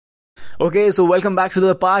Okay, so welcome back to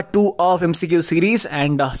the part 2 of MCQ series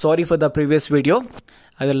and sorry for the previous video.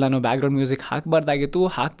 ಅದರಲ್ಲಿ ನಾನು background music ಹಾಕಬಾರ್ದಾಗಿತ್ತು,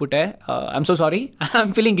 ಹಾಕ್ಬಿಟ್ಟೆ. I am so sorry, I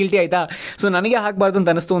am feeling guilty ಆಯಿತಾ. So ನನಗೆ ಹಾಕಬಾರ್ದು ಅಂತ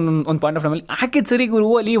ಅನಿಸ್ತು ಒಂದು point of ಟೈಮಲ್ಲಿ. ಹಾಕಿದ್ದು ಸರಿ ಗುರು,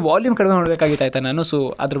 ಅಲ್ಲಿ ವಾಲ್ಯೂಮ್ ಕಡಿಮೆ ಮಾಡಬೇಕಾಗಿತ್ತು ಆಯಿತಾ ನಾನು. ಸೊ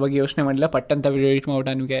ಅದ್ರ ಬಗ್ಗೆ ಯೋಚನೆ ಮಾಡಿಲ್ಲ, ಪಟ್ಟಂತ ವಿಡಿಯೋ ಎಡಿಟ್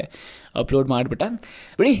ಮಾಡ್ಬಿಟ್ಟು ನಿಮಗೆ ಅಪ್ಲೋಡ್ ಮಾಡಿಬಿಟ್ಟೆ.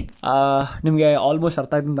 ಬಿಡಿ, ನಿಮಗೆ ಆಲ್ಮೋಸ್ಟ್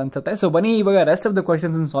ಅರ್ಥ ಆಯ್ತು ಅಂತ ಅನ್ಸುತ್ತೆ. ಸೊ ಬನ್ನಿ ಇವಾಗ rest of the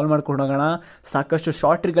questions solve ಮಾಡ್ಕೊಂಡು ಹೋಗೋಣ. ಸಾಕಷ್ಟು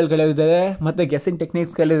ಶಾರ್ಟ್ ಟ್ರಿಕ್ಗಳಿದೆ ಮತ್ತು ಗೆಸ್ಸಿಂಗ್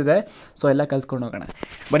ಟೆಕ್ನಿಕ್ಸ್ಗಳಿದೆ. ಸೊ ಎಲ್ಲ ಕಲ್ತ್ಕೊಂಡು ಹೋಗೋಣ.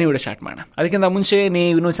 ಬನ್ನಿ ವಿಡಿಯೋ ಸ್ಟಾರ್ಟ್ ಮಾಡೋಣ. ಅದಕ್ಕಿಂತ ಮುಂಚೆ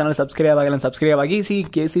ನೀವು ಇನ್ನೂ ಚಾನಲ್ ಸಬ್ಸ್ಕ್ರೈಬ್ ಆಗಿಲ್ಲ, ಸಬ್ಸ್ಕ್ರೈಬ್ ಆಗಿ.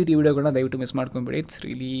 KCT ವಿಡಿಯೋಗಳನ್ನ ದಯವಿಟ್ಟು ಮಿಸ್ ಮಾಡ್ಕೊಂಬಿಡಿ. It's really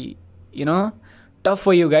tough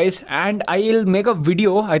for you guys and I will make a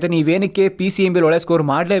video ಆಯಿತಾ. ನೀವೇನಕ್ಕೆ PCMB ಒಳ್ಳೆ ಸ್ಕೋರ್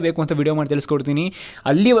ಮಾಡಲೇಬೇಕು ಅಂತ ವಿಡಿಯೋ ಮಾಡಿ ತಿಳಿಸ್ಕೊಡ್ತೀನಿ.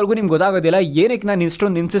 ಅಲ್ಲಿವರೆಗೂ ನಿಮ್ಗೆ ಗೊತ್ತಾಗೋದಿಲ್ಲ ಏನಕ್ಕೆ ನಾನು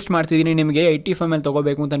ಇಷ್ಟೊಂದು ಇನ್ಸಿಸ್ಟ್ ಮಾಡ್ತಿದ್ದೀನಿ ನಿಮಗೆ 85 ಮೇಲೆ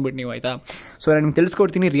ತೊಗೋಬೇಕು ಅಂತ ಅಂದ್ಬಿಟ್ಟು ನೀವು ಆಯಿತಾ. ಸೊ ನಾನು ನಿಮ್ಗೆ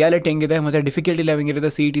ತಿಳಿಸ್ಕೊಡ್ತೀನಿ ರಿಯಾಲಿಟಿ ಹೆಂಗಿದೆ ಮತ್ತು ಡಿಫಿಕಲ್ಟಿ ಲೆವೆಲ್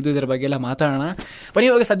ಹೆಂಗಿರುತ್ತೆ, CET ಇದರ ಬಗ್ಗೆ ಎಲ್ಲ ಮಾತಾಡೋಣ. ಬನ್ನಿ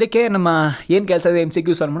ಇವಾಗ ಸದ್ಯಕ್ಕೆ ನಮ್ಮ ಏನು ಕೆಲಸ ಇದೆ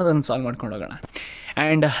MCQ ಸಾಲ್ವ್ ಮಾಡೋದು ಅದನ್ನು ಸಾಲ್ವ್ ಮಾಡ್ಕೊಂಡು ಹೋಗೋಣ.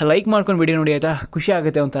 ಆ್ಯಂಡ್ ಲೈಕ್ ಮಾಡ್ಕೊಂಡು ವಿಡಿಯೋ ನೋಡಿ ಆಯಿತಾ. ಖುಷಿ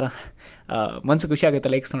ಆಗುತ್ತೆ, ಒಂಥರ ಮನಸ್ಸು ಖುಷಿ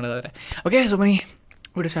ಆಗುತ್ತೆ ಲೈಕ್ಸ್ ನೋಡೋದಾದರೆ. ಓಕೆ, ಸೊ ಬನ್ನಿ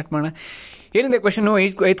ವಿಡಿಯೋ ಸ್ಟಾರ್ಟ್ ಮಾಡೋಣ. ಏನಿದೆ question,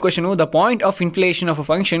 eighth question, the point of inflation of a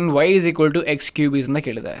function y is equal to x cube is ಅಂತ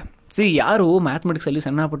ಕೇಳಿದೆ. ಯಾರು ಮ್ಯಾಥಮೆಟಿಕ್ಸಲ್ಲಿ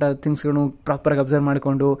ಸಣ್ಣ ಪುಟ್ಟ ಥಿಂಗ್ಸ್ಗಳನ್ನು ಪ್ರಾಪರಾಗಿ ಅಬ್ಸರ್ವ್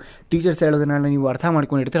ಮಾಡಿಕೊಂಡು ಟೀಚರ್ಸ್ ಹೇಳೋದನ್ನೆಲ್ಲ ನೀವು ಅರ್ಥ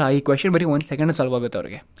ಮಾಡ್ಕೊಂಡಿರ್ತೀರ, ಈ ಕ್ವಶನ್ ಬರೀ 1 ಸೆಕೆಂಡ್ ಸಾಲ್ವ್ ಆಗುತ್ತೆ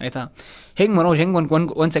ಅವ್ರಿಗೆ ಆಯಿತಾ. ಹೆಂಗೆ ಮನೋಜ್, ಹೆಂಗೆ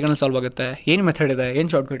ಒಂದು ಸೆಕೆಂಡ್ ಸಾಲ್ವ್ ಆಗುತ್ತೆ, ಏನು ಮೆಥಡ್ ಇದೆ, ಏನು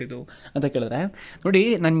ಶಾರ್ಟ್ಕಟ್ ಇದು ಅಂತ ಕೇಳಿದ್ರೆ ನೋಡಿ,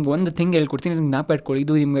 ನನಗೆ ಒಂದು ಥಿಂಗ್ ಹೇಳ್ಕೊಡ್ತೀನಿ, ನಿಮ್ಗೆ ಜ್ಞಾಪಕ ಇಟ್ಕೊಳ್ಳಿ.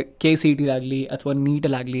 ಇದು ನಿಮಗೆ KCTಲಾಗಲಿ ಅಥವಾ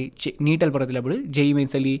ನೀಟಲ್ಲಾಗಲಿ, ನೀಟಲ್ಲಿ ಬರೋದಿಲ್ಲ ಬಿಡು, JEE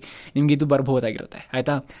ಮೇನ್ಸಲ್ಲಿ ನಿಮಗೆ ಇದು ಬರ್ಬೋದಾಗಿರುತ್ತೆ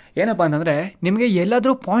ಆಯಿತಾ. ಏನಪ್ಪ ಅಂತಂದರೆ ನಿಮಗೆ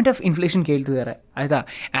ಎಲ್ಲಾದರೂ ಪಾಯಿಂಟ್ ಆಫ್ ಇನ್ಫ್ಲೇಷನ್ ಕೇಳ್ತಿದ್ದಾರೆ ಆಯಿತಾ.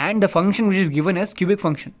 And the function which is given S cubic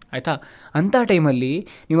function ಆಯಿತಾ. ಅಂಥ ಟೈಮಲ್ಲಿ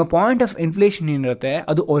ನಿಮ್ಮ ಪಾಯಿಂಟ್ ಆಫ್ ಇನ್ಫ್ಲೇಷನ್ ಏನಿರುತ್ತೆ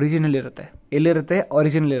ಅದು ಒರಿಜಿನಲ್ ಇರುತ್ತೆ. ಎಲ್ಲಿರುತ್ತೆ?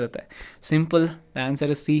 ಒರಿಜಿನಲ್ ಇರುತ್ತೆ. Simple, the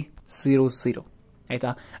answer is C, 0 0 ಆಯಿತಾ.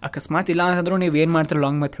 ಅಕಸ್ಮಾತ್ ಇಲ್ಲ ಅಂತಂದ್ರೂ ನೀವು ಏನು ಮಾಡ್ತಾರೆ,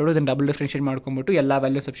 ಲಾಂಗ್ ಮೆಥಡ್ ಅದನ್ನು ಡಬಲ್ ಡಿಫ್ರೆನ್ಷಿಯೇಟ್ ಮಾಡ್ಕೊಂಬಿಟ್ಟು ಎಲ್ಲ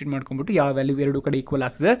ವ್ಯಾಲ್ಯೂ ಸಬ್ಸ್ಟಿಟ್ಯೂಟ್ ಮಾಡ್ಕೊಂಬಿಟ್ಟು ಯಾವ ವ್ಯಾಲ್ಯೂ ಎರಡು ಕಡೆ ಈಕ್ವಲ್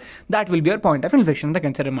ಆಗ್ತದೆ, that will be our point of inflation ಅಂತ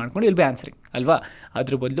ಕನ್ಸಿಡರ್ ಮಾಡ್ಕೊಂಡು ವಿಲ್ ಬಿ ಆನ್ಸರಿಂಗ್ ಅಲ್ವಾ.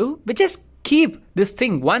 ಅದ್ರ ಬದಲು which is keep this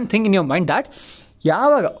thing one thing in your mind, that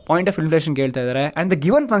ಯಾವಾಗ ಪಾಯಿಂಟ್ ಆಫ್ ಇನ್ಫ್ಲೇಷನ್ ಕೇಳ್ತಾ ಇದ್ದಾರೆ and the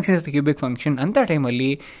given function is the cubic function, ಅಂಥ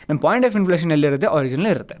ಟೈಮಲ್ಲಿ ನಮ್ಮ ಪಾಯಿಂಟ್ ಆಫ್ ಇನ್ಫ್ಲೇಷನ್ ಎಲ್ಲಿರುತ್ತೆ? ಒರಿಜಿನಲ್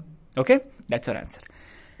ಇರುತ್ತೆ. Okay, that's our answer.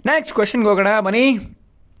 Next ಕ್ವಶನ್ಗೆ ಹೋಗೋಣ ಬನ್ನಿ.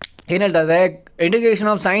 ಏನು ಹೇಳ್ತಾ ಇದೆ, integration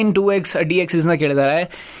of sin 2x dx ಇದನ್ನ ಕೇಳಿದ್ದಾರೆ.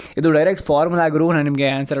 ಇದು ಡೈರೆಕ್ಟ್ ಫಾರ್ಮುಲಾ ಆಗಿರು, ನಾನು ನಿಮಗೆ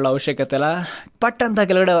ಆನ್ಸರ್ ಹೇಳೋ ಅವಶ್ಯಕತೆ ಇಲ್ಲ. ಪಟ್ ಅಂತ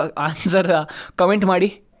ಕೆಳಗಡೆ ಆನ್ಸರ್ ಕಮೆಂಟ್ ಮಾಡಿ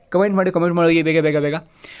ಬೇಗ.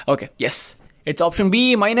 Okay, S, it's option B,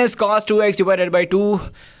 -cos 2x divided by 2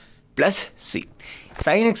 plus C.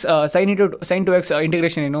 sin 2x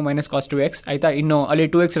integration ಏನು -cos 2x ಆಯಿತಾ. ಇನ್ನು ಅಲ್ಲಿ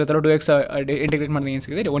 2x ಇರುತ್ತಲ್ಲ, 2x ಇಂಟಿಗ್ರೇಟ್ ಮಾಡಿದಾಗ ಏನು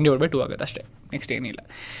ಸಿಗುತ್ತೆ, 1/2 ಆಗುತ್ತೆ ಅಷ್ಟೇ, ನೆಕ್ಸ್ಟ್ ಏನಿಲ್ಲ.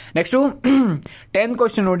 ನೆಕ್ಸ್ಟು 10th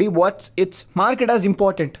ಕ್ವಶನ್ ನೋಡಿ, what's it's mark it as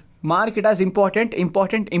important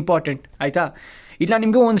ಆಯಿತಾ. ಇಲ್ಲ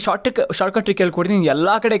ನಿಮಗೆ ಒಂದು ಶಾರ್ಟ್ಕಟ್ ಟ್ರಿಕ್ ಹೇಳ್ಕೊಡ್ತೀನಿ, ಎಲ್ಲ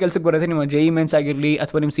ಕಡೆ ಕೆಲಸಕ್ಕೆ ಬರುತ್ತೆ. ನಿಮ್ಮ JEE ಮೇನ್ಸ್ ಆಗಿರಲಿ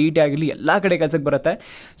ಅಥವಾ ನಿಮ್ಮ CET ಆಗಿರಲಿ ಎಲ್ಲ ಕಡೆ ಕೆಲಸಕ್ಕೆ ಬರುತ್ತೆ.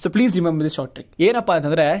 So please remember this short trick. ಏನಪ್ಪ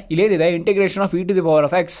ಅಂತಂದರೆ ಇಲ್ಲೇನಿದೆ, ಇಂಟಿಗ್ರೇಷನ್ ಆಫ್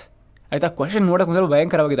e⁻x ಆಯಿತಾ. ಕ್ವಶನ್ ನೋಡೋಕೆ ಒಂದ್ಸಲ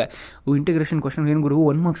ಭಯಂಕರವಾಗಿದೆ. ಇಂಟಿಗ್ರೇಷನ್ ಕ್ವಶನ್ ಏನು ಗುರು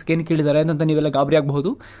 1 ಮಾರ್ಕ್ಸ್ಗೆ ಏನು ಕೇಳಿದ್ದಾರೆ ಅಂತ ನೀವೆಲ್ಲ ಗಾಬರಿ ಆಗಬಹುದು.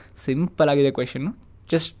 ಸಿಂಪಲ್ ಆಗಿದೆ question,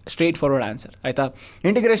 just straight forward answer ಆಯಿತಾ.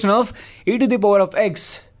 Integration of e⁻x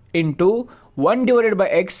into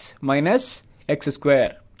 1/x minus x²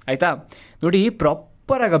 ಆಯಿತಾ. ನೋಡಿ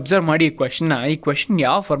ಪ್ರಾಪರಾಗಿ ಅಬ್ಸರ್ವ್ ಮಾಡಿ ಈ ಕ್ವಶನ್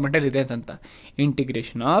ಯಾವ ಫಾರ್ಮೆಟಲ್ಲಿ ಇದೆ ಅಂತ.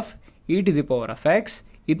 ಇಂಟಿಗ್ರೇಷನ್ ಆಫ್ e⁻x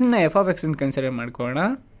ಇದನ್ನು f(x) ಅಂತ ಕನ್ಸಿಡರ್ ಮಾಡ್ಕೊಳ್ಳೋಣ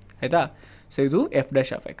ಆಯಿತಾ. ಸೊ ಇದು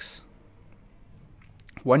f'(x).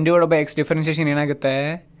 1/x ಡಿಫರೆನ್ಷಿಯೇಷನ್ ಏನಾಗುತ್ತೆ,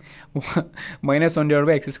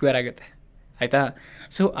 -1/x² ಆಗುತ್ತೆ ಆಯಿತಾ.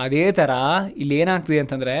 ಸೊ ಅದೇ ಥರ ಇಲ್ಲಿ ಏನಾಗ್ತಿದೆ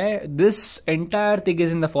ಅಂತಂದರೆ this entire thing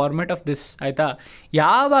is in the format of this ಆಯಿತಾ.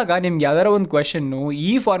 ಯಾವಾಗ ನಿಮ್ಗೆ ಯಾವ್ದಾರ ಒಂದು ಕ್ವೆಶನ್ನು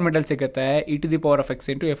ಈ ಫಾರ್ಮೆಟಲ್ಲಿ ಸಿಗುತ್ತೆ, e⁻x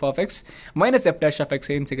into f(x) minus f'(x)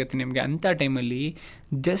 ಏನು ಸಿಗುತ್ತೆ ನಿಮಗೆ, ಅಂಥ ಟೈಮಲ್ಲಿ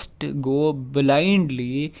just go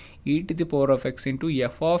blindly e⁻x into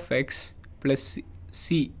f(x) plus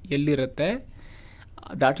C ಎಲ್ಲಿರುತ್ತೆ,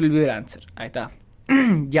 that will be your answer ಆಯಿತಾ.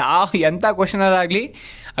 ಎಂಥ ಕ್ವಶನರಾಗಲಿ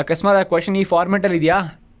ಅಕಸ್ಮಾತ್ ಆ ಕ್ವಶನ್ ಈ ಫಾರ್ಮೆಟಲ್ಲಿ ಇದೆಯಾ,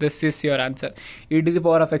 this is your answer,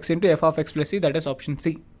 e⁻x into f(x) plus C, that is option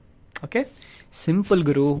C. Okay, simple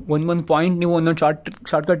ಗುರು. ಒಂದೊಂದು ಪಾಯಿಂಟ್ ನೀವು ಒಂದೊಂದು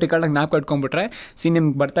ಶಾರ್ಟ್ಕಟ್ ಟ್ರಿಕ್ಗಳನ್ನ ಜ್ಞಾಪಕ ಇಟ್ಕೊಂಡ್ಬಿಟ್ರೆ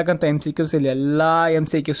ನಿಮ್ಗೆ ಬರ್ತಕ್ಕಂಥ MCQs ಇಲ್ಲಿ ಎಲ್ಲ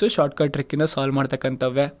MCQs ಶಾರ್ಟ್ಕಟ್ ಟ್ರಿಕ್ಕಿಂದ ಸಾಲ್ವ್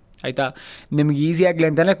ಮಾಡ್ತಕ್ಕಂಥವೇ ಆಯಿತಾ. ನಿಮ್ಗೆ ಈಸಿ ಆಗಲಿ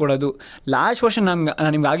ಅಂತಲೇ ಕೊಡೋದು. ಲಾಸ್ಟ್ ವರ್ಷನ್ ನಾನು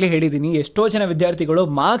ನಿಮ್ಗೆ ಆಗಲೇ ಹೇಳಿದ್ದೀನಿ, ಎಷ್ಟೋ ಜನ ವಿದ್ಯಾರ್ಥಿಗಳು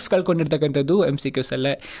ಮಾರ್ಕ್ಸ್ ಕಳ್ಕೊಂಡಿರ್ತಕ್ಕಂಥದ್ದು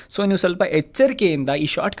MCQಸಲ್ಲೇ. ಸೊ ನೀವು ಸ್ವಲ್ಪ ಎಚ್ಚರಿಕೆಯಿಂದ ಈ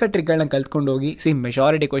ಶಾರ್ಟ್ಕಟ್ ಟ್ರಿಕ್ಗಳನ್ನ ಕಲ್ತ್ಕೊಂಡು ಹೋಗಿ.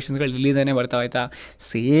 ಮೆಜಾರಿಟಿ ಕ್ವಶನ್ಸ್ಗಳು ಇಲ್ಲಿಂದೇ ಬರ್ತಾವೆ ಆಯಿತಾ.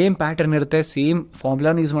 ಸೇಮ್ ಪ್ಯಾಟರ್ನ್ ಇರುತ್ತೆ, ಸೇಮ್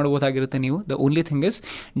ಫಾರ್ಮುಲಾನ ಯೂಸ್ ಮಾಡ್ಬೋದಾಗಿರುತ್ತೆ ನೀವು. The only thing is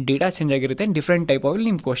data change ಆಗಿರುತ್ತೆ, ಡಿಫ್ರೆಂಟ್ ಟೈಪ್ ಆಗಿ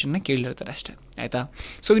ನಿಮ್ಮ ಕ್ವಶನ್ನ ಕೇಳಿರ್ತಾರೆ ಅಷ್ಟೇ ಆಯಿತಾ.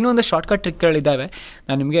 ಸೊ ಇನ್ನೊಂದು ಶಾರ್ಟ್ಕಟ್ ಟ್ರಿಕ್ಗಳಿದ್ದಾವೆ.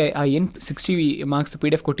 ನಾನು ನಿಮಗೆ ಆ ಏನು 60 ಮಾರ್ಕ್ಸ್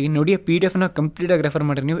PDF ಕೊಟ್ಟಿದ್ದೀನಿ ನೋಡಿ. PDF ಕಂಪ್ಲೀಟಾಗಿ ರೆಫರ್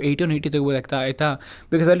ಮಾಡಿರಿ ನೀವು. 80 ತೊಗೋಬೋದಾಗ್ತಾ ಆಯಿತಾ.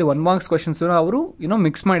 ಬಿಕಾಸ್ ಅಲ್ಲಿ ಅದರಲ್ಲಿ 1 marks ಕ್ವಶನ್ಸ್ ಅವರು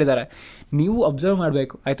ಮಿಕ್ಸ್ ಮಾಡಿದ್ದಾರೆ. ನೀವು ಅಬ್ಸರ್ವ್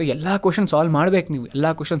ಮಾಡಬೇಕು ಆಯಿತಾ. ಎಲ್ಲ ಕ್ವಶನ್ ಸಾಲ್ವ್ ಮಾಡಬೇಕು. ನೀವು ಎಲ್ಲ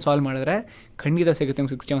ಕ್ವಶನ್ ಸಾಲ್ವ್ ಮಾಡಿದ್ರೆ ಖಂಡಿತ ಸಿಗುತ್ತೆ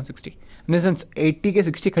ನಿಮ್ಗೆ 60 ಇನ್ ದ ಸೆನ್ಸ್ 80ಗೆ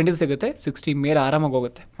 60 ಖಂಡಿತ ಸಿಗುತ್ತೆ. 60 ಮೇಲೆ ಆರಾಮಾಗಿ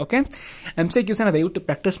ಹೋಗುತ್ತೆ. ಓಕೆ, MCQs ದಯವಿಟ್ಟು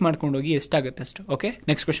ಪ್ರಾಕ್ಟೀಸ್ ಮಾಡ್ಕೊಂಡು ಹೋಗಿ, ಎಷ್ಟಾಗುತ್ತೆ ಅಷ್ಟು. ಓಕೆ,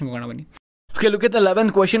 ನೆಕ್ಸ್ಟ್ ಕ್ವಶನ್ ಹೋಗೋಣ ಬನ್ನಿ. Okay, look at the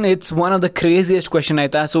 11th question. It's one of the craziest question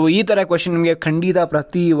ಆಯಿತಾ. ಸೊ ಈ ಥರ ಕ್ವಶನ್ ನಿಮಗೆ ಖಂಡಿತ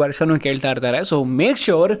ಪ್ರತಿ ವರ್ಷವೂ ಕೇಳ್ತಾ ಇರ್ತಾರೆ. So make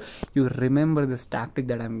sure you remember this tactic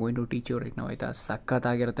that I am going to teach you right ನಾವು ಆಯಿತಾ.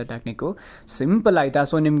 ಸಖತ್ತಾಗಿರುತ್ತೆ ಟ್ಯಾಕ್ನಿಕ್ಕು, ಸಿಂಪಲ್ ಆಯಿತಾ.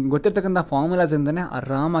 ಸೊ ನಿಮ್ಗೆ ಗೊತ್ತಿರ್ತಕ್ಕಂಥ ಫಾರ್ಮುಲಾಸಿಂದನೇ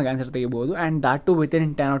ಆರಾಮಾಗಿ ಆನ್ಸರ್ ತೆಗಿಬೋದು. And that to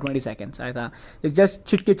within 10 or 20 seconds ಆಯಿತಾ. ಜಸ್ಟ್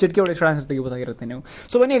ಚಿಟ್ಕೆ ಹೊಡೆಷ್ಟು ಆನ್ಸರ್ ತೆಗಿಬೋದಾಗಿರುತ್ತೆ ನೀವು.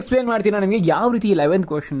 ಸೊ ಬನ್ನಿ ಎಕ್ಸ್ಪ್ಲೇನ್ ಮಾಡ್ತೀನಿ ನಾನು ನಿಮಗೆ ಯಾವ ರೀತಿ 11th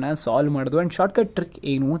ಕ್ವಶನ್ನ ಸಾಲ್ವ್ ಮಾಡೋದು ಆ್ಯಂಡ್ ಶಾರ್ಟ್ಕಟ್ ಟ್ರಿಕ್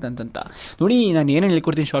ಏನು ಅಂತಂತ. ನೋಡಿ, ನಾನು ಏನೇನು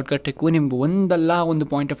ಹೇಳ್ಕೊಡ್ತೀನಿ ಶಾರ್ಟ್ಕಟ್ ಟ್ರಿಕ್ಕು ನಿಮ್ಗೆ ಒಂದಲ್ಲ ಒಂದು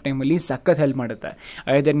ಪಾಯಿಂಟ್ ಆಫ್ ಟೈಮಲ್ಲಿ ಸಖತ್ ಹೆಲ್ಪ್ ಮಾಡುತ್ತೆ.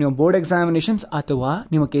 ಐದರ್ ನೀವು ಬೋರ್ಡ್ ಎಕ್ಸಾಮಿನೇಷನ್ಸ್ ಅಥವಾ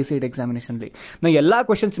ನಿಮ್ಮ KCET ಎಕ್ಸಾಮಿನೇಷನ್ಲಿ. ನಾವು ಎಲ್ಲ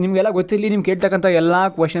ಕ್ವಶನ್ಸ್ ನಿಮಗೆಲ್ಲ ಗೊತ್ತಿರಲಿ, ನಿಮ್ಗೆ ಕೇಳ್ತಕ್ಕಂಥ ಎಲ್ಲ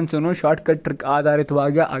ಕ್ವಶನ್ಸೂ ಶಾರ್ಟ್ಕಟ್ ಟ್ರಿಕ್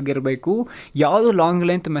ಆಧಾರಿತವಾಗಿ ಆಗಿರಬೇಕು. ಯಾವುದು ಲಾಂಗ್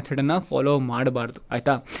ಲೆಂತ್ ಮೆಥಡನ್ನು ಫಾಲೋ ಮಾಡಬಾರ್ದು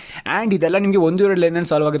ಆಯಿತಾ. ಆ್ಯಂಡ್ ಇದೆಲ್ಲ ನಿಮಗೆ 1-2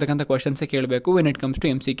 ಲೈನಲ್ಲಿ ಸಾಲ್ವ್ ಆಗಿರ್ತಕ್ಕಂಥ ಕ್ವಶನ್ಸೇ ಕೇಳಬೇಕು when it comes to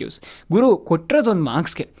MCQs. ಗುರು ಕೊಟ್ಟಿರೋದೊಂದು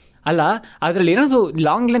ಮಾರ್ಕ್ಸ್ಗೆ ಅಲ್ಲ, ಅದರಲ್ಲಿ ಏನಾದರೂ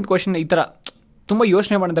ಲಾಂಗ್ ಲೆಂತ್ ಕ್ವಶನ್ ಈ ಥರ ತುಂಬ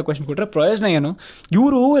ಯೋಚನೆ ಮಾಡೋಂಥ ಕ್ವಶನ್ ಕೊಟ್ಟರೆ ಪ್ರಯೋಜನ ಏನು?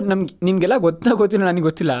 ಇವರು ನಿಮಗೆಲ್ಲ ಗೊತ್ತಿಲ್ಲ, ನನಗೆ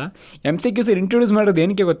ಗೊತ್ತಿಲ್ಲ. MCQs ಇಂಟ್ರೊಡ್ಯೂಸ್ ಮಾಡೋದು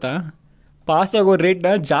ಏನಕ್ಕೆ ಗೊತ್ತಾ? ಪಾಸ್ ಆಗೋ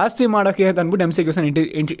ರೇಟ್ನ ಜಾಸ್ತಿ ಮಾಡೋಕ್ಕೆ ಅಂತ ಅಂದ್ಬಿಟ್ಟು MCQs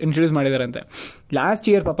ಇಂಟ್ರೊಡ್ಯೂಸ್ ಮಾಡಿದಾರಂತೆ. ಲಾಸ್ಟ್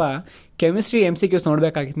ಇಯರ್ ಪಾಪ ಕೆಮಿಸ್ಟ್ರಿ MCQs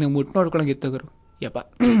ನೋಡಬೇಕಾಗಿತ್ತು, ನೀವು ಮುಟ್ಟು ನೋಡ್ಕೊಳಂಗಿತ್ತು ಗುರು. ಯಪ್ಪ,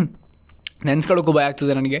 ನೆನ್ಸ್ಕೊಳ್ಳೋಕ್ಕೂ ಭಯ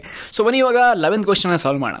ಆಗ್ತದೆ ನನಗೆ. ಸೊ ಬನ್ನಿ ಇವಾಗ 11th ಕ್ವಶನ್ನ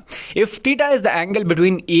ಸಾಲ್ವ್ ಮಾಡೋಣ. If theta is the angle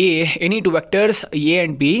between any two vectors A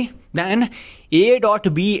and B, then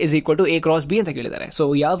A.B is equal to A cross B ಅಂತ ಕೇಳಿದ್ದಾರೆ. ಸೊ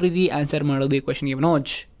ಯಾವ ರೀತಿ ಆನ್ಸರ್ ಮಾಡೋದು ಈ ಕ್ವಶನ್ಗೆ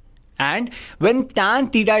ನೋಜ್? And when tan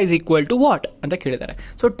theta is equal to what ಅಂತ ಕೇಳಿದ್ದಾರೆ.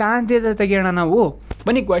 ಸೊ tan theta ತೆಗೆಯೋಣ ನಾವು.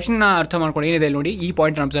 ಬನ್ನಿ ಕ್ವಶನ್ನ ಅರ್ಥ ಮಾಡ್ಕೊಂಡು ಏನಿದೆ ನೋಡಿ, ಈ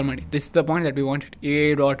ಪಾಯಿಂಟ್ನ ಅಬ್ಸರ್ವ್ ಮಾಡಿ. This is the point that we wanted.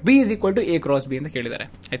 A.B is equal to A cross B ಅಂತ ಕೇಳಿದ್ದಾರೆ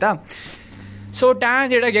ಆಯಿತಾ. ಸೊ tan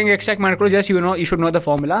theta ಹೆಂಗೆ ಎಕ್ಸ್ಟ್ರಾಕ್ಟ್ ಮಾಡ್ಕೊಳ್ಳಿ, just you should know the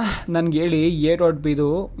formula. ನನಗೆ ಹೇಳಿ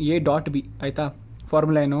A.B ಆಯಿತಾ.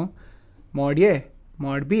 ಫಾರ್ಮುಲಾ ಏನು? mod A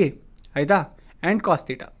mod B ಆಯಿತಾ, ಆ್ಯಂಡ್ cos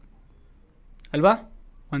theta ಅಲ್ವಾ.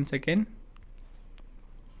 1 second.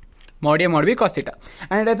 mod A mod B cos theta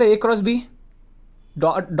and ಆಯಿತಾ A cross B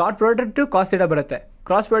dot product cos theta ಬರುತ್ತೆ.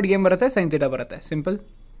 Cross product ಏನು ಬರುತ್ತೆ? sin theta ಬರುತ್ತೆ. ಸಿಂಪಲ್.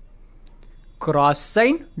 ಕ್ರಾಸ್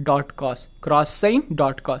ಸೈನ್ ಡಾಟ್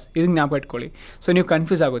ಕಾಸ್ ಇದನ್ನು ಜ್ಞಾಪಕ ಇಟ್ಕೊಳ್ಳಿ. ಸೊ ನೀವು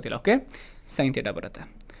ಕನ್ಫ್ಯೂಸ್ ಆಗೋದಿಲ್ಲ. ಓಕೆ, sin theta ಬರುತ್ತೆ.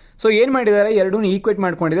 ಸೊ ಏನು ಮಾಡಿದ್ದಾರೆ, ಎರಡೂ ಈಕ್ವೇಟ್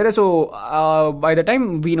ಮಾಡ್ಕೊಂಡಿದ್ದಾರೆ. So by the time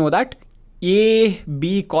we know that AB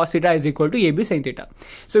cos theta is equal to AB sin theta.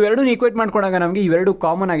 So ಎರಡೂ ಈಕ್ವೇಟ್ ಮಾಡ್ಕೊಂಡಾಗ ನಮಗೆ ಇವೆರಡು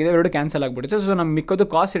ಕಾಮನ್ ಆಗಿದೆ, ಎರಡು ಕ್ಯಾನ್ಸಲ್ ಆಗಿಬಿಡುತ್ತೆ. ಸೊ ನಮ್ಗೆ ಮಿಕ್ಕೋದು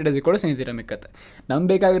cos theta is equal to sin theta ಮಿಕ್ಕತ್ತೆ. ನಮ್ಗೆ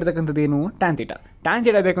ಬೇಕಾಗಿರ್ತಕ್ಕಂಥದ್ದು ಏನು? tan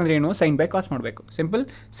theta ಬೇಕಂದ್ರೆ ಏನು? sin ಬೈ ಕಾಸ್ ಮಾಡಬೇಕು. ಸಿಂಪಲ್.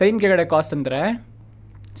 ಸೈನ್ ಕೆಳಗಡೆ ಕಾಸ್ ಅಂದರೆ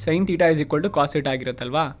sin theta is equal to cos theta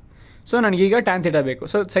ಆಗಿರುತ್ತಲ್ವಾ. So ನನಗೀಗ tan theta ಬೇಕು.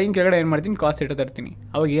 ಸೊ ಸೈನ್ ಕೆಳಗಡೆ ಏನು ಮಾಡ್ತೀನಿ? cos theta ತರ್ತೀನಿ.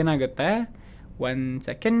 ಅವಾಗ ಏನಾಗುತ್ತೆ? 1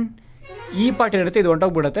 second. ಈ ಪಾರ್ಟ್ ಏನಿರುತ್ತೆ ಇದು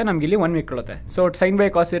ಹೊಂಟೋಗ್ಬಿಡುತ್ತೆ, ನಮ್ಗೆ ಇಲ್ಲಿ 1 ಮಿಕ್ಕೊಳ್ಳುತ್ತೆ. So sin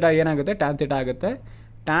by cos theta ಏನಾಗುತ್ತೆ? tan theta ಆಗುತ್ತೆ.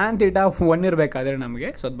 tan theta 1 ಇರಬೇಕಾದ್ರೆ ನಮಗೆ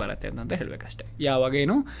ಸ್ವತ್ತು ಬರುತ್ತೆ ಅಂತ ಹೇಳಬೇಕಷ್ಟೇ. ಯಾವಾಗ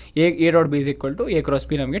ಏನು? A.B is equal to A cross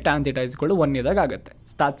B ನಮಗೆ tan theta is equal to 1 ಇದ್ದಾಗ ಆಗುತ್ತೆ.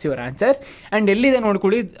 that's your answer. ಆ್ಯಂಡ್ ಎಲ್ಲಿದೆ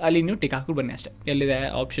ನೋಡ್ಕೊಳ್ಳಿ, ಅಲ್ಲಿ ನೀವು ಟಿಕ್ ಹಾಕ್ಬಿಟ್ಟು ಬನ್ನಿ ಅಷ್ಟೇ. ಎಲ್ಲಿದೆ?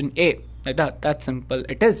 ಆಪ್ಷನ್ A ಆಯಿತಾ. That simple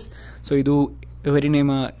it is. So ಇದು ವೆರಿ ನೇಮ್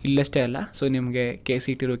ಇಲ್ಲಷ್ಟೇ ಅಲ್ಲ, ಸೊ ನಿಮಗೆ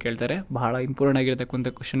KCET ಕೇಳ್ತಾರೆ. ಬಹಳ ಇಂಪಾರ್ಟೆಂಟ್ ಆಗಿರತಕ್ಕಂಥ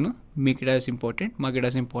question. Make it as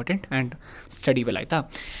important and study well ಆಯಿತಾ.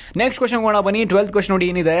 ನೆಕ್ಸ್ಟ್ ಕ್ವಶನ್ ಹೋಗೋಣ ಬನ್ನಿ. 12th ಕ್ವಶನ್ ನೋಡಿ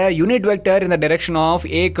ಏನಿದೆ. Unit vector in the direction of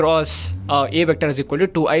A cross A vector is equal to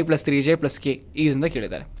 2i + 3j + k is ಅಂತ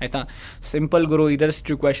ಕೇಳಿದ್ದಾರೆ ಆಯಿತಾ. ಸಿಂಪಲ್ ಗುರು,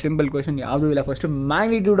 ಇದರಷ್ಟು simple question ಯಾವುದೂ ಇಲ್ಲ. ಫಸ್ಟ್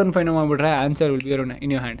ಮ್ಯಾಗ್ನಿಟ್ಯೂಡನ್ನು ಫೈಂಡ್ ಮಾಡಿಬಿಟ್ರೆ answer will be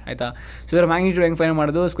in your hand ಆಯಿತಾ. ಸೊ ಇದರ ಮ್ಯಾಗ್ನಿಟ್ಯೂಡ್ ಹೆಂಗೆ ಫೈಂಡ್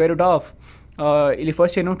ಮಾಡೋದು? ಸ್ಕ್ವೇರ್ ರೂಟ್ ಆಫ್ ಇಲ್ಲಿ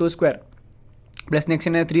ಫಸ್ಟ್ ಏನು 2 ಸ್ಕ್ವೇರ್ ಪ್ಲಸ್ ನೆಕ್ಸ್ಟ್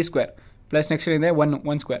ಏನಿದೆ 3 ಸ್ಕ್ವೇರ್ ಪ್ಲಸ್ ನೆಕ್ಸ್ಟ್ ಇದೆ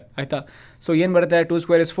 1 ಸ್ಕ್ವೇರ್ ಆಯಿತಾ. ಸೊ ಏನು ಬರುತ್ತೆ? 2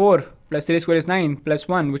 square is 4 plus 3 square is 9 plus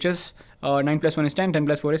 1 which is 9 + 1 is 10, 10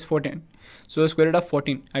 + 4 is 14. So square root of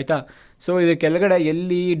 14 ಆಯಿತಾ. ಸೊ ಇದು ಕೆಳಗಡೆ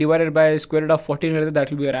ಎಲ್ಲಿ divided by square root of 14 ಇರುತ್ತೆ, that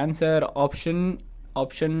will be your answer.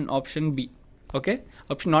 Option B. Okay,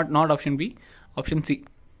 option not option B, option C.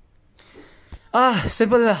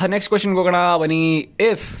 Simple. Next ಕ್ವಶನ್ಗೆ ಹೋಗೋಣ ಬನ್ನಿ.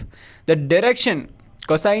 If the direction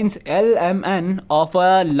cosines LMN of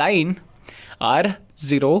a line are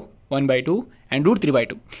 0, 1/2 and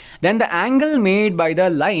 √3/2, then the angle made by the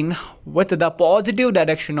line with the positive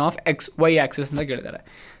direction of XY axis ಅಂತ ಕೇಳಿದ್ದಾರೆ.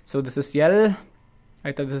 So this is L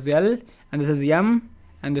ಆಯಿತಾ, this is L and this is M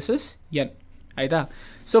and this is N ಆಯಿತಾ.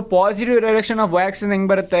 So positive direction of Y Axis ಹೆಂಗೆ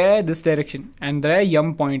ಬರುತ್ತೆ? This direction ಅಂದರೆ M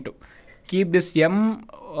point. keep this M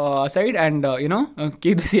aside and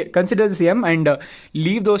consider this M and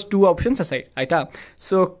leave those two options aside ಆಯಿತಾ.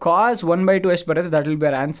 So cos 1/2 ಎಷ್ಟು ಬರುತ್ತೆ? That will be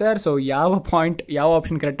our answer. So ಯಾವ point ಯಾವ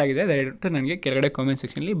option correct ಆಗಿದೆ ದಯವಿಟ್ಟು ನನಗೆ ಕೆಳಗಡೆ ಕಾಮೆಂಟ್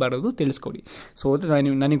ಸೆಕ್ಷನಲ್ಲಿ ಬರೋದು ತಿಳಿಸ್ಕೊಡಿ. ಸೊ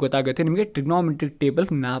ನನಗೆ ಗೊತ್ತಾಗುತ್ತೆ ನಿಮಗೆ ಟ್ರಿಗ್ನೋಮೆಟ್ರಿಕ್ ಟೇಬಲ್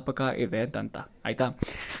ಜ್ಞಾಪಕ ಇದೆ ಅಂತ ಆಯಿತಾ.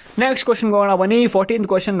 ನೆಕ್ಸ್ಟ್ ಕ್ವಶನ್ಗೆ ಹೋಗೋಣ ಬನ್ನಿ. 14th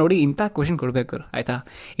ಕ್ವಶನ್ ನೋಡಿ. ಇಂಥ ಕ್ವಶನ್ ಕೊಡಬೇಕು ಆಯಿತಾ.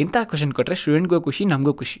 ಇಂಥ ಕ್ವಶನ್ ಕೊಟ್ಟರೆ ಸ್ಟೂಡೆಂಟ್ಗೂ ಖುಷಿ,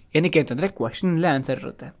 ನಮಗೂ ಖುಷಿ. ಏನಕ್ಕೆ ಅಂತಂದರೆ ಕ್ವಶನಲ್ಲೇ ಆನ್ಸರ್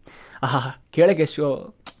ಇರುತ್ತೆ. ಕೇಳೋಕ್ಕೆ ಎಷ್ಟು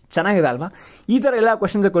ಚೆನ್ನಾಗಿದೆ ಅಲ್ವಾ? ಈ ಥರ ಎಲ್ಲ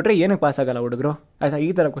ಕ್ವಶನ್ಸ್ ಕೊಟ್ಟರೆ ಏನಕ್ಕೆ ಪಾಸ್ ಆಗಲ್ಲ ಹುಡುಗರು? ಆಯಿತಾ, ಈ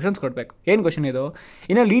ಥರ ಕ್ವಶನ್ಸ್ ಕೊಡಬೇಕು. ಏನು ಕ್ವಶನ್ ಇದು?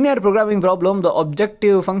 ಇನ್ನು linear programming problem the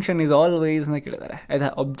objective function is ಆಲ್ವೇಸ್ನ ಕೇಳಿದ್ದಾರೆ. ಆಯಿತಾ,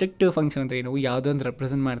 ಒಬ್ಜೆಕ್ಟಿವ್ ಫಂಕ್ಷನ್ ಅಂದರೆ ಏನು? ಯಾವುದೊಂದು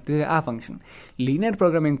ರೆಪ್ರೆಸೆಂಟ್ ಮಾಡ್ತಿದೆ ಆ ಫಂಕ್ಷನ್. ಲೀನಿಯರ್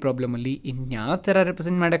ಪ್ರೋಗ್ರಾಮಿಂಗ್ ಪ್ರಾಬ್ಲಮಲ್ಲಿ ಇನ್ಯಾವ ಥರ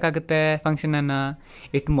ರೆಪ್ರೆಸೆಂಟ್ ಮಾಡೋಕ್ಕಾಗುತ್ತೆ ಫಂಕ್ಷನನ್ನು?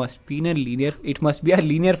 It must be a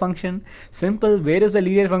linear function. Simple. Where is the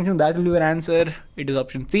linear function? That will your answer. It is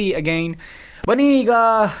option C again. ಬನ್ನಿ ಈಗ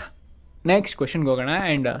ನೆಕ್ಸ್ಟ್ ಕ್ವೆಶನ್ಗೆ ಹೋಗೋಣ.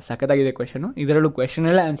 ಆ್ಯಂಡ್ ಸಖತ್ತಾಗಿದೆ ಕ್ವೆಶನು. ಇದರಲ್ಲೂ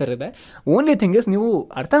ಕ್ವೆಶನಲ್ಲೇ ಆನ್ಸರ್ ಇದೆ. ಓನ್ಲಿ ಥಿಂಗ್ ಇಸ್ ನೀವು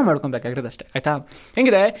ಅರ್ಥ ಮಾಡ್ಕೊಬೇಕಾಗಿರೋದು ಅಷ್ಟೇ. ಆಯಿತಾ,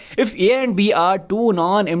 ಹೆಂಗಿದೆ? If A and B R two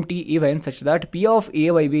non empty events such that P of A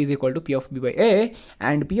by B is equal to P of B by A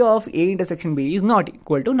and P of A intersection B is not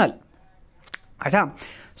equal to ನಲ್. ಆಯಿತಾ,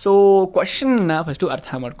 so ಕ್ವೆಶನ್ನ first ಅರ್ಥ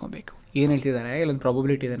ಮಾಡ್ಕೊಬೇಕು. ಏನು ಹೇಳ್ತಿದ್ದಾರೆ? ಇಲ್ಲೊಂದು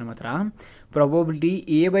probability ಇದೆ ನಮ್ಮ ಹತ್ರ. ಪ್ರಾಬಬಿಲಿಟಿ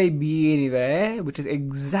ಎ ಬೈ ಬಿ ಏನಿದೆ which is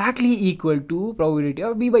exactly equal to probability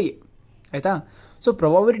of B by A. ಆಯಿತಾ, ಸೊ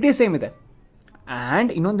ಪ್ರಾಬಬಿಲಿಟಿ ಸೇಮ್ ಇದೆ.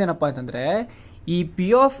 ಆ್ಯಂಡ್ ಇನ್ನೊಂದೇನಪ್ಪ ಅಂತಂದರೆ ಈ P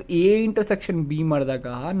of A intersection B ಮಾಡಿದಾಗ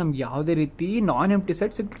ನಮ್ಗೆ ಯಾವುದೇ ರೀತಿ ನಾನ್ ಎಂಪ್ಟಿ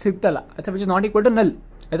ಸೆಟ್ ಸಿಗ್ತಲ್ಲ. ಅಥವಾ which is not equal to ನಲ್.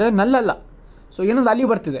 ಆಯಿತಾ, ನಲ್ ಅಲ್ಲ. ಸೊ ಏನೊಂದು ವ್ಯಾಲ್ಯೂ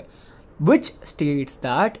ಬರ್ತಿದೆ which States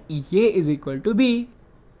that A is equal to B.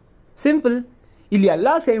 Simple. ಇಲ್ಲಿ ಎಲ್ಲ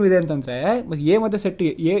ಸೇಮ್ ಇದೆ ಅಂತಂದರೆ ಎ ಮತ್ತು set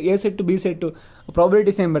A set B set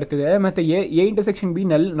probability same ಬರ್ತಿದೆ, ಮತ್ತು ಎ ಇಂಟರ್ಸೆಕ್ಷನ್ ಬಿ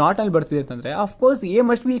ನಾಟ್ ನಲ್ ಬರ್ತಿದೆ ಅಂತಂದರೆ of course A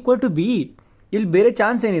must be equal to B. ಇಲ್ಲಿ ಬೇರೆ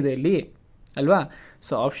ಚಾನ್ಸ್ ಏನಿದೆ ಇಲ್ಲಿ ಅಲ್ವಾ?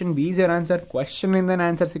 So option B is your answer. ಕ್ವೆಶನಿಂದನೇ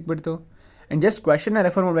answer ಸಿಕ್ಬಿಡ್ತು. And just ಕ್ವೆಶನ್ನ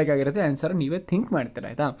refer ಮಾಡಬೇಕಾಗಿರುತ್ತೆ, answer ನೀವೇ ಥಿಂಕ್ ಮಾಡ್ತೀರ.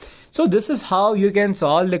 ಆಯಿತಾ, so this is how you can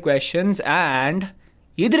solve the questions. And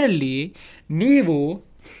ಇದರಲ್ಲಿ ನೀವು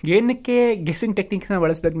ಏನಕ್ಕೆ ಗೆಸ್ಸಿಂಗ್ ಟೆಕ್ನಿಕ್ಸ್ನ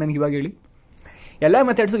ಬಳಸ್ಬೇಕು ನನಗೆ ಇವಾಗ ಹೇಳಿ? ಎಲ್ಲ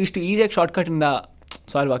ಮೆಥಡ್ಸು ಇಷ್ಟು ಈಸಿಯಾಗಿ ಶಾರ್ಟ್ಕಟಿಂದ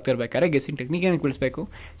ಸಾಲ್ವ್ ಆಗ್ತಿರ್ಬೇಕಾದ್ರೆ ಗೆಸ್ಸಿಂಗ್ ಟೆಕ್ನಿಕ್ ಏನಕ್ಕೆ ಬಳಸಬೇಕು?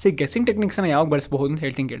 ಗೆಸ್ಸಿಂಗ್ ಟೆಕ್ನಿಕ್ಸನ್ನು ಯಾವಾಗ ಬಳಸ್ಬಹುದು ಅಂತ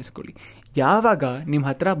ಹೇಳ್ತೀನಿ, ಕೇಳಿಸ್ಕೊಳ್ಳಿ. ಯಾವಾಗ ನಿಮ್ಮ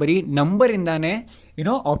ಹತ್ರ ಬರೀ ನಂಬರಿಂದಾನೇ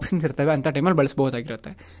ಆಪ್ಷನ್ಸ್ ಇರ್ತವೆ ಅಂಥ ಟೈಮಲ್ಲಿ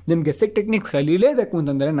ಬಳಸ್ಬೋದಾಗಿರುತ್ತೆ. ನಿಮ್ಮ ಗೆಸ್ಸಿಂಗ್ ಟೆಕ್ನಿಕ್ಸ್ ಕಲೀಲೇಬೇಕು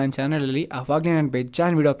ಅಂತಂದರೆ ನನ್ನ ಚಾನಲಲ್ಲಿ ಆವಾಗಲೇ ನಾನು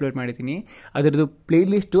ಬೇಜಾನ್ ವೀಡಿಯೋ ಅಪ್ಲೋಡ್ ಮಾಡಿದ್ದೀನಿ. ಅದರದ್ದು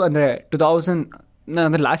ಪ್ಲೇಲಿಸ್ಟು ಅಂದರೆ 2000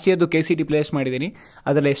 ಅಂದರೆ ಲಾಸ್ಟ್ ಇಯರ್ದು KCT ಪ್ಲೇಸ್ ಮಾಡಿದ್ದೀನಿ.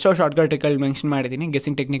 ಅದರಲ್ಲಿ ಎಷ್ಟೋ ಶಾರ್ಟ್ಕಟ್ಗಳು ಮೆನ್ಷನ್ ಮಾಡಿದ್ದೀನಿ,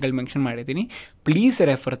 ಗೆಸ್ಸಿಂಗ್ ಟೆಕ್ನಿಕಲ್ ಮೆನ್ಷನ್ ಮಾಡಿದ್ದೀನಿ. Please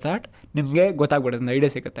refer that. ನಿಮಗೆ ಗೊತ್ತಾಗ್ಬಿಡುತ್ತೆ, ಒಂದು ಐಡಿಯಾ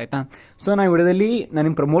ಸಿಗುತ್ತೆ. ಆಯಿತಾ, ಸೊ ನಾನು ವಿಡಿಯೋದಲ್ಲಿ ನಾನು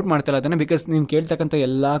ನಿಮ್ಗೆ ಪ್ರಮೋಟ್ ಮಾಡ್ತಾ ಇರೋದನ್ನು ಬಿಕಾಸ್ ನೀವು ಕೇಳ್ತಕ್ಕಂಥ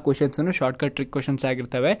ಎಲ್ಲ ಕ್ವಶನ್ಸನ್ನು ಶಾರ್ಟ್ಕಟ್ ಟ್ರಿಕ್ ಕ್ವಶನ್ಸ್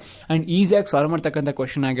ಆಗಿರ್ತವೆ ಆ್ಯಂಡ್ ಈಸಿಯಾಗಿ ಸಾಲ್ವ್ ಮಾಡ್ತಕ್ಕಂಥ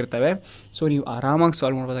ಕ್ವಶನ್ ಆಗಿರ್ತವೆ. ಸೊ ನೀವು ಆರಾಮಾಗಿ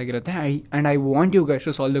solve ಮಾಡ್ಬೋದಾಗಿರುತ್ತೆ. I want you guys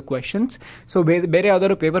to solve the questions. So ಬೇರೆ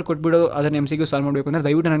ಯಾವ್ದಾದ್ರು ಪೇಪರ್ ಕೊಟ್ಬಿಡೋ ಅದನ್ನು MCQ ಸಾಲ್ವ್ ಮಾಡಬೇಕು ಅಂದರೆ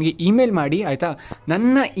ದಯವಿಟ್ಟು ನನಗೆ ಇಮೇಲ್ ಮಾಡಿ. ಆಯಿತಾ,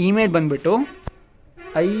 ನನ್ನ ಇಮೇಲ್ ಬಂದುಬಿಟ್ಟು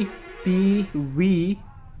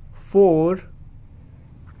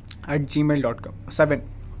ipv4@gmail.com 7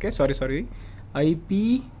 okay sorry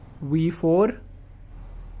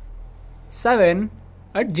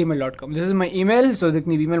ipv47@gmail.com. This is my email. So ಇದಕ್ಕೆ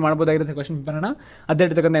ನೀವು ಇಮೇಲ್ ಮಾಡ್ಬೋದಾಗಿರುತ್ತೆ ಕ್ವಶನ್ ಬರೋಣ. ಅದೇ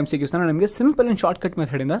ಇರ್ತಕ್ಕಂಥ MCQs ನಾನು ನಿಮಗೆ simple and shortcut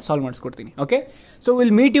ಮೆಥಡಿಂದ solve ಮಾಡಿಸ್ಕೊಡ್ತೀನಿ. Okay, so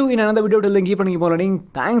will meet you in another video. Till then keep on learning.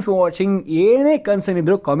 Thanks for watching. ಏನೇ concern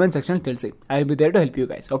ಇದ್ದರೂ comment section ತಿಳಿಸಿ. I will be there to help you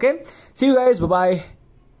guys. Okay, C you guys. Bye.